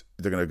they're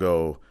going to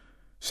go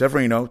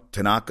Severino,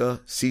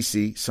 Tanaka,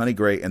 CC, Sonny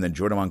Gray, and then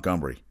Jordan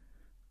Montgomery.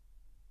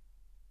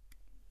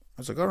 I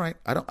was like, all right.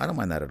 I don't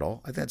mind that at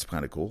all. I think that's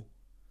kind of cool.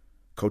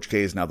 Coach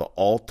K is now the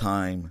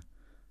all-time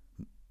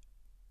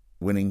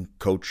winning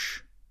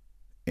coach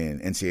in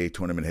NCAA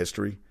tournament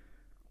history,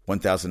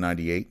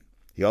 1,098.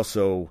 He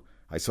also,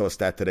 I saw a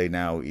stat today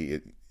now,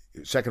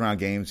 second round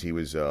games, he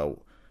was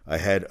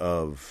ahead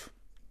of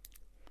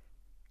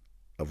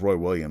Roy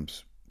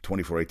Williams,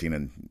 24-18,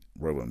 and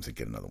Roy Williams did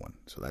get another one,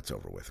 so that's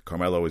over with.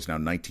 Carmelo is now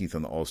 19th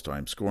on the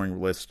all-time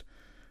scoring list.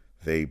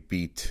 They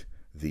beat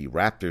the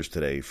Raptors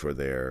today for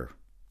their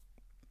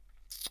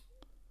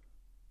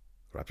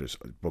Raptors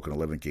broke an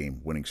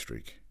 11-game winning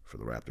streak for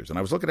the Raptors. And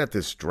I was looking at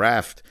this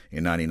draft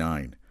in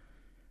 99.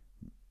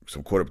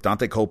 Some quarterback,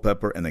 Dante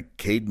Culpepper, and then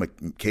Cade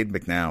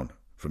McNown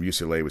from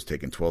UCLA was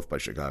taken 12th by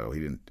Chicago. He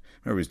didn't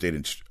remember he was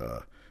dating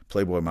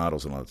Playboy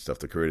models and all that stuff.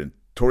 The career. And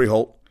Torrey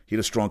Holt, he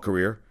had a strong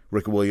career.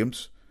 Rick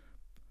Williams,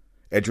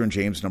 Edgerrin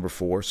James, number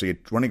 4. So you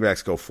had running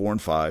backs go 4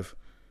 and 5.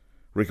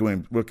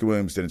 Ricky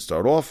Williams didn't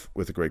start off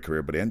with a great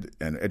career, but and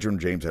Edgerrin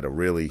James had a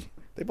really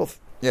both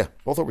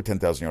over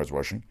 10,000 yards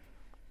rushing.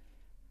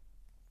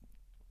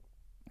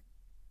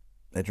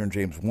 Edgerrin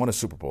James won a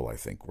Super Bowl, I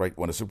think, right?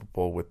 Won a Super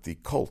Bowl with the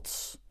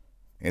Colts.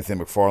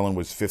 Anthony McFarland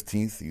was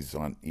 15th. He's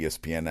on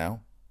ESPN now.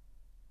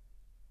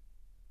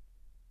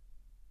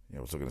 Yeah,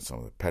 I was looking at some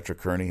of it. Patrick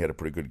Kearney had a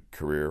pretty good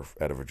career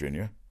out of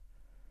Virginia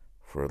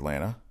for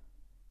Atlanta.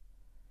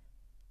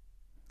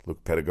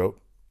 Luke Pettigoat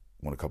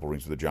won a couple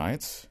rings with the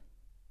Giants.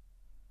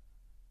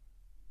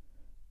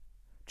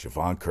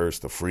 Javon Curse,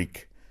 the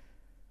freak.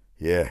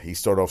 Yeah, he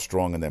started off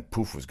strong and then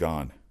poof, was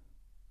gone.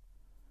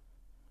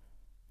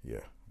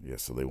 Yeah,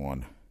 so they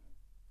won.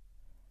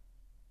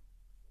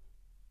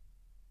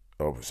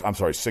 Oh, I'm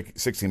sorry,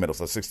 16 medals.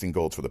 That's 16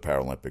 golds for the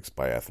Paralympics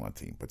biathlon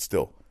team. But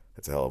still,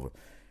 it's a hell of a...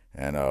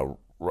 And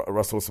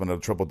Russell Wilson had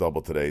a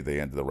triple-double today. They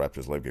ended the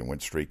Raptors' 11-game win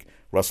streak.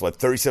 Russell had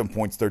 37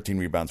 points, 13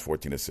 rebounds,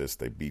 14 assists.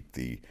 They beat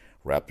the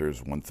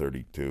Raptors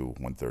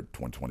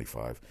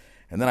 132-125.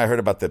 And then I heard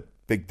about the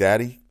Big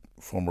Daddy,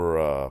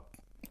 former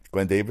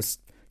Glenn Davis,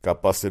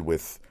 got busted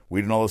with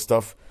weed and all this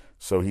stuff.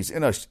 So he's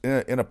in a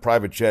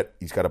private jet.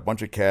 He's got a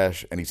bunch of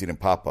cash, and he's eating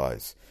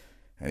Popeyes.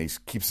 And he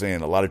keeps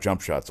saying a lot of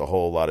jump shots, a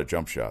whole lot of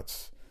jump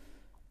shots.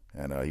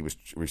 And he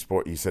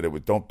said it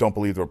would don't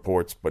believe the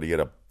reports, but he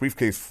had a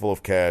briefcase full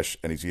of cash,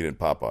 and he's eating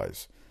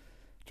Popeyes.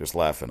 Just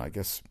laughing. I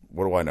guess,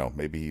 what do I know?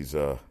 Maybe he's,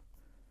 oh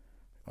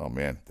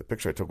man, the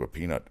picture I took with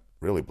Peanut,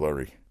 really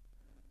blurry.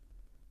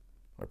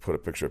 I put a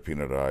picture of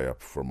Peanut Eye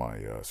up for my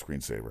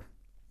screensaver.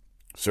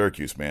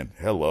 Syracuse, man,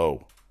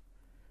 hello.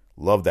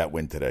 Love that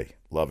win today.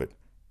 Love it.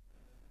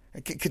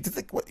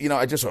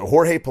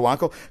 Jorge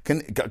Polanco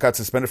got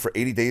suspended for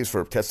 80 days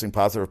for testing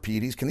positive for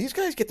PEDs. Can these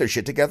guys get their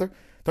shit together?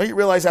 Don't you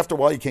realize after a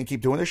while you can't keep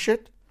doing this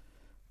shit?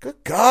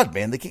 Good God,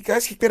 man.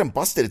 Guys keep getting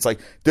busted. It's like,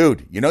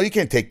 dude, you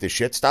can't take this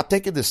shit. Stop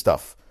taking this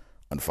stuff.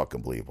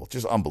 Unfucking believable.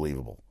 Just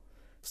unbelievable.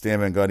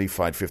 Stan Van Gundy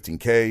fined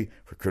 $15,000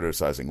 for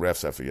criticizing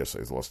refs after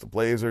yesterday's loss to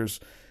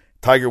Blazers.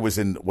 Tiger was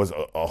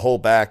a hole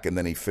back, and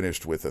then he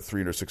finished with a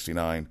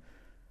 369.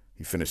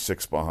 He finished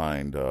 6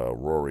 behind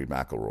Rory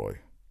McIlroy.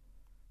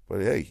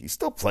 But hey, he's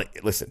still playing.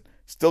 Listen,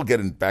 still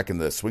getting back in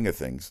the swing of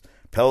things.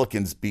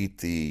 Pelicans beat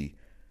the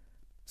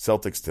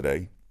Celtics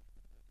today.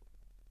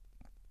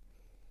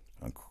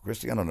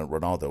 Cristiano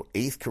Ronaldo,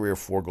 8th career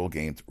 4-goal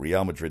game.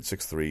 Real Madrid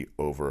 6-3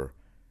 over,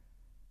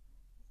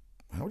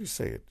 how would you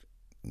say it?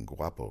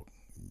 Guapo.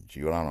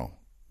 Girano.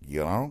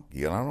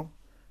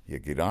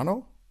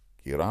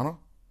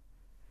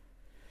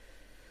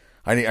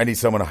 I need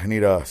someone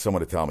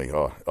to tell me.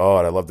 Oh,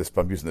 I love this.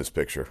 I'm using this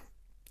picture.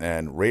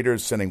 And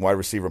Raiders sending wide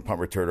receiver and punt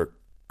returner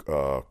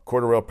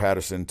Cordarrelle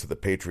Patterson to the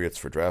Patriots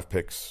for draft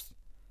picks.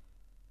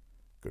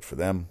 Good for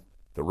them.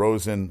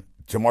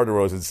 DeMar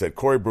DeRozan said,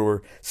 Corey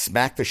Brewer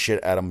smacked the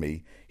shit out of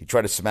me. He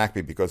tried to smack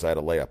me because I had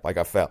a layup. I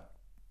got fouled.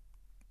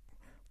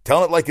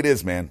 Telling it like it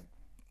is, man.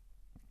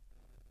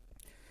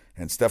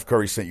 And Steph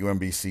Curry sent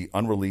UMBC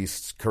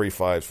unreleased Curry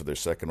 5s for their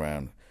second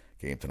round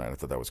game tonight. I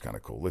thought that was kind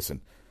of cool.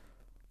 Listen,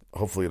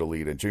 hopefully it'll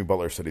lead. And Jimmy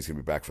Butler said he's going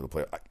to be back for the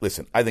play.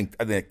 Listen, I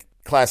think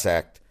class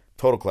act,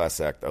 total class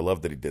act. I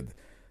love that he did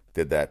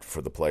that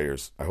for the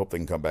players. I hope they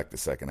can come back the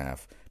second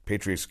half.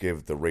 Patriots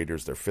give the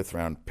Raiders their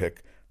 5th-round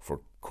pick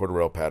for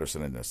Cordarrelle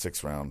Patterson and a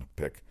 6th-round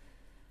pick.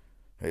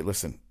 Hey,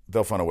 listen,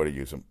 they'll find a way to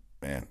use him.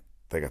 Man,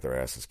 they got their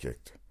asses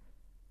kicked.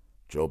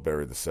 Joe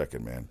Barry II,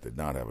 man, did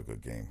not have a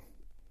good game.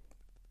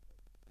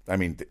 I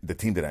mean, the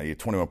team did not. He had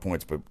 21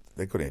 points, but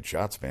they couldn't hit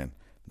shots, man.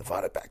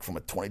 Nevada back from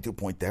a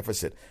 22-point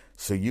deficit.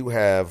 So you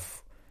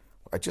have,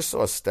 I just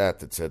saw a stat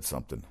that said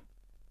something.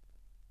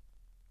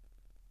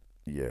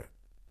 Yeah.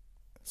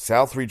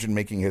 South region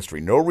making history.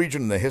 No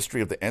region in the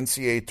history of the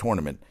NCAA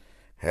tournament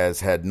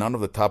has had none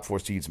of the top 4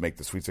 seeds make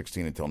the Sweet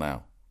 16 until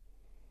now.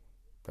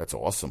 That's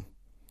awesome.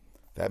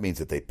 That means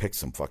that they picked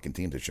some fucking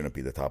teams that shouldn't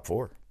be the top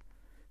 4.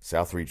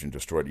 South region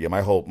destroyed. Yeah,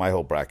 my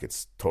whole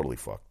bracket's totally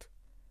fucked.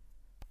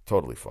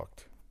 Totally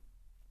fucked.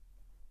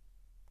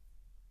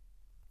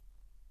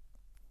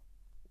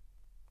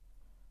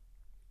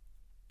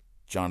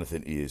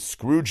 Jonathan is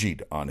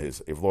Scrooged on his.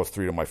 They've lost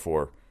 3 to my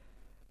 4.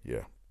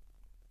 Yeah.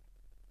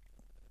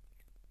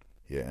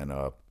 Yeah,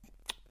 and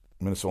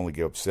Minnesota only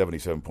gave up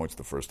 77 points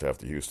the first half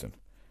to Houston.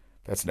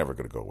 That's never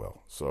going to go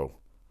well. So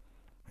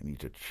I need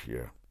to,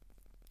 yeah.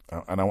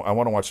 And I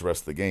want to watch the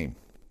rest of the game.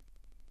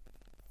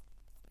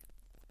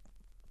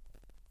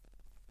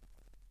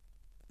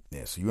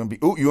 Yeah, so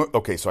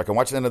okay, so I can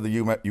watch the end of the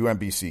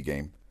UMBC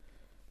game.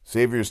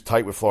 Xavier's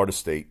tight with Florida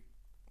State.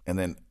 And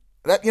then,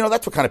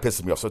 that's what kind of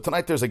pisses me off. So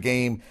tonight there's a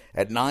game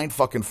at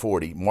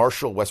 9:40,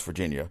 Marshall, West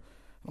Virginia.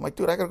 I'm like,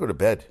 dude, I got to go to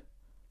bed.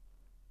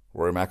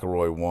 Rory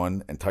McIlroy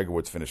won, and Tiger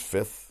Woods finished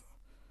 5th.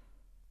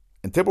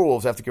 And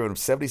Timberwolves, after giving up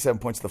 77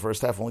 points in the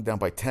first half, only down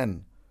by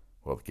 10.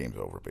 Well, the game's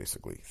over,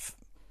 basically.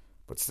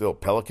 But still,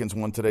 Pelicans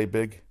won today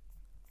big.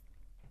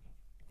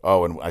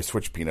 Oh, and I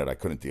switched Peanut. I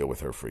couldn't deal with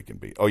her freaking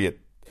beat. Oh, yeah,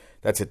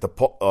 that's it.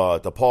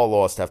 DePaul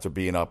lost after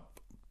being up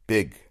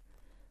big.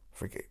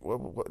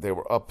 They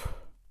were up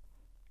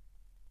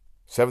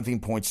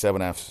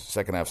 17.7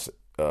 second half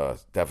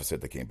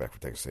deficit. They came back for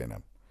Texas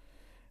A&M.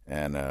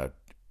 And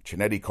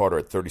Chinetti Carter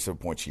at 37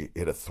 points. She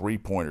hit a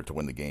 3-pointer to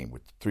win the game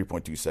with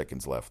 3.2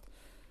 seconds left.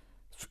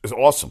 It's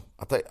awesome.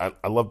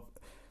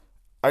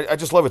 I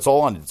just love it. It's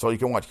all on. It's all you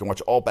can watch. You can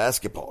watch all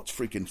basketball. It's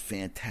freaking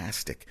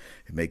fantastic.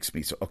 It makes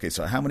me so. Okay,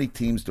 so how many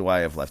teams do I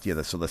have left?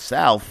 Yeah, so the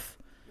South.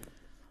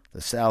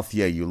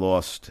 Yeah, you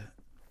lost.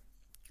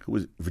 Who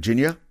was it?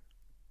 Virginia?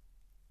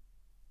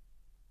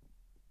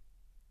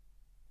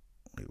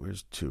 Wait,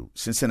 where's 2?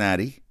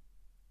 Cincinnati.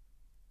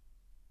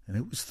 And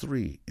who was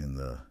 3 in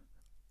the?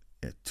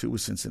 Yeah, 2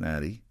 was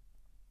Cincinnati.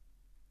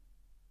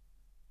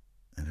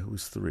 And who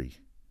was 3?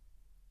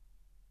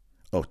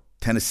 Oh,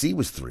 Tennessee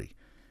was 3.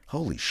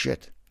 Holy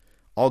shit.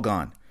 All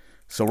gone.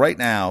 So right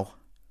now,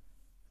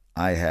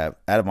 I have,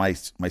 out of my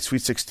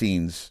Sweet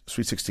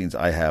 16s,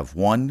 I have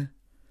 1,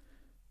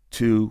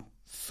 2,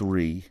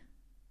 3.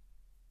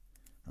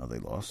 Oh, they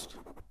lost.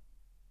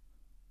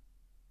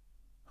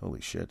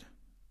 Holy shit.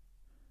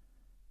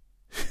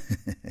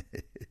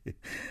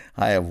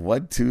 I have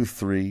 1, 2,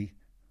 3,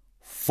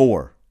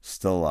 4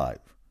 still alive.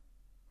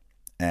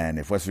 And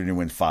if West Virginia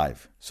wins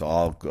 5,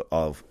 so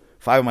I'll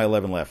 5 of my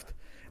 11 left.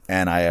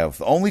 And I have,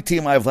 the only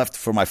team I have left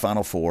for my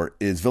Final 4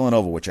 is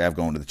Villanova, which I have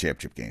going to the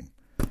championship game.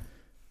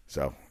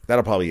 So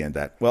that'll probably end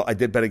that. Well, I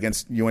did bet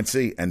against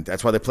UNC, and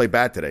that's why they played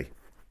bad today.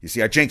 You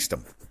see, I jinxed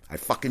them. I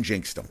fucking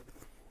jinxed them.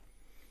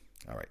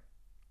 All right.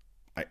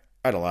 I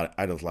had a lot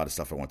of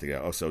stuff I wanted to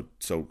get. Oh, so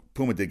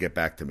Puma did get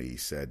back to me. He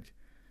said,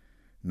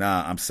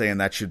 "Nah, I'm saying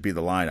that should be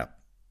the lineup.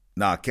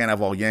 Nah, can't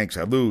have all Yanks.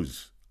 I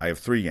lose. I have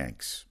 3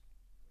 Yanks."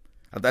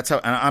 That's how,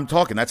 and I'm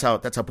talking. That's how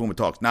Puma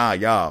talks. Nah,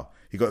 y'all.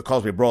 He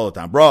calls me bro all the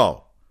time.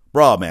 Bro,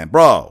 man,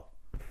 bro.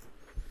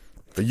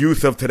 The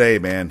youth of today,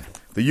 man.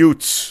 The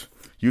Utes.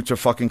 Utes are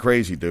fucking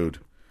crazy, dude.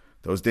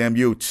 Those damn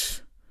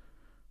Utes.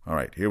 All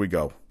right, here we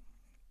go.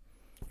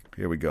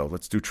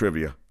 Let's do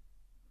trivia.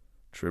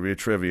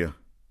 Trivia.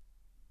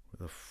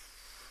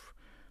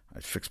 I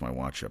fixed my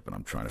watch up, and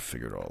I'm trying to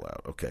figure it all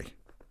out. Okay.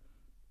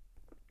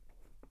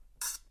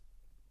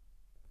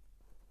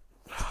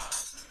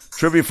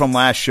 Trivia from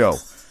last show.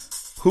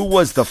 Who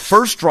was the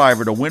first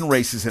driver to win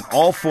races in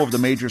all 4 of the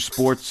major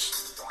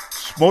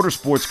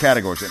motorsports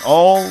categories? In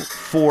all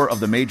 4 of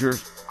the major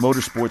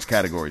motorsports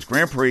categories.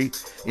 Grand Prix,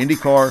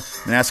 IndyCar,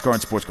 NASCAR,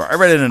 and sports car. I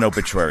read it in an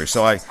obituary,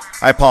 so I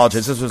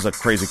apologize. This was a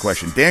crazy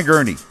question. Dan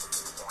Gurney.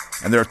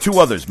 And there are 2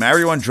 others,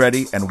 Mario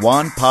Andretti and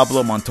Juan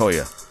Pablo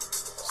Montoya.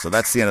 So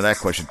that's the end of that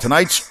question.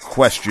 Tonight's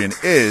question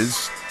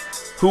is,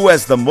 who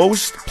has the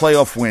most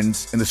playoff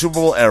wins in the Super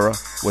Bowl era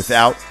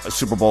without a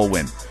Super Bowl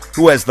win?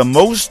 Who has the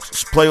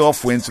most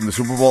playoff wins in the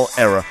Super Bowl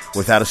era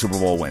without a Super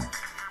Bowl win?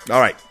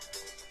 All right.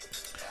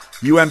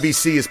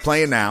 UMBC is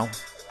playing now.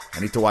 I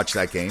need to watch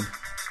that game.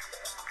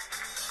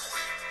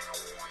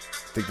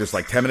 I think there's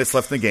like 10 minutes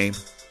left in the game.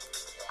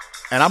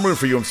 And I'm rooting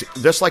for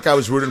UMBC. Just like I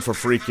was rooting for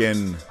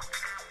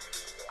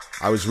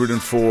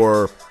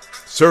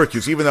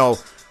Syracuse, even though,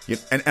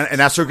 and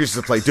now Syracuse is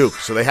to play Duke,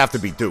 so they have to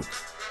beat Duke.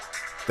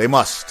 They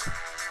must.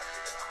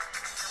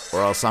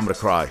 Or else I'm going to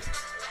cry.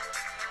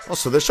 Oh,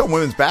 so they're showing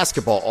women's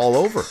basketball all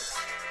over.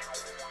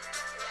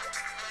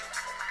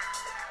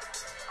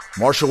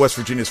 Marshall, West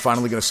Virginia is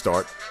finally going to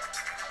start.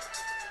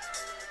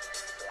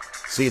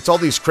 See, it's all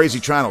these crazy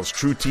channels.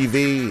 True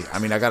TV. I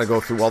mean, I got to go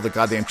through all the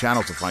goddamn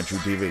channels to find True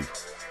TV.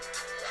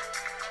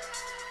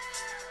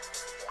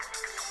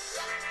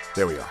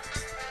 There we are.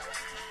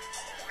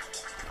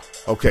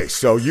 Okay,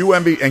 so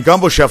UMB, and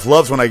Gumbo Chef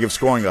loves when I give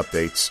scoring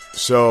updates.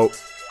 So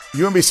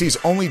UMBC's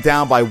only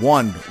down by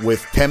 1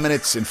 with 10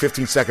 minutes and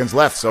 15 seconds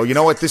left. So you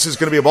know what? This is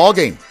going to be a ball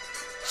game.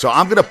 So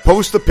I'm going to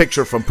post the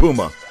picture from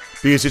Puma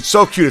because it's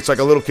so cute. It's like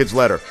a little kid's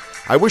letter.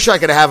 I wish I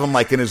could have him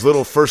like in his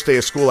little first day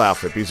of school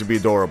outfit because it'd be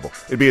adorable.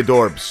 It'd be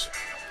adorbs.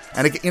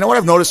 And you know what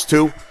I've noticed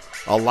too?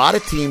 A lot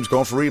of teams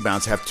going for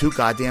rebounds have 2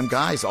 goddamn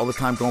guys all the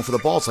time going for the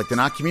ball. It's like they're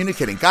not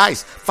communicating.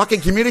 Guys,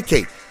 fucking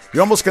communicate.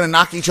 You're almost going to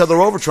knock each other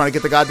over trying to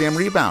get the goddamn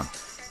rebound.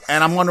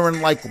 And I'm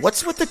wondering, like,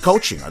 what's with the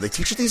coaching? Are they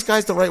teaching these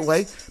guys the right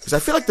way? Because I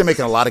feel like they're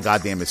making a lot of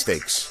goddamn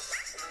mistakes.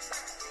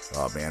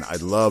 Oh, man, I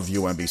love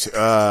UMBC.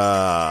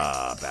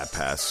 Bad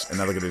pass. And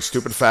now they're going to do a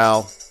stupid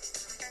foul.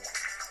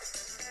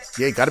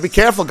 Yeah, you got to be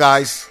careful,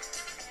 guys.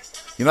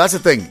 You know, that's the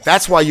thing.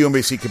 That's why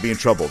UMBC could be in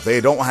trouble.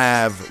 They don't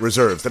have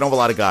reserves. They don't have a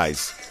lot of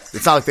guys.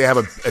 It's not like they have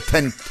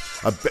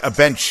a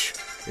bench.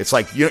 It's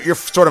like your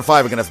starting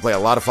 5 are going to have to play a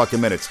lot of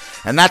fucking minutes.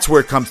 And that's where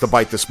it comes to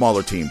bite the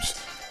smaller teams.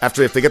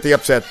 If they get the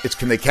upset, it's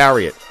can they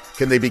carry it?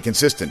 Can they be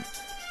consistent?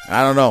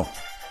 I don't know.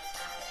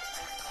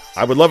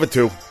 I would love it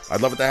to.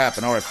 I'd love it to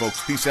happen. All right,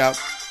 folks. Peace out.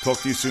 Talk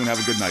to you soon. Have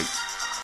a good night.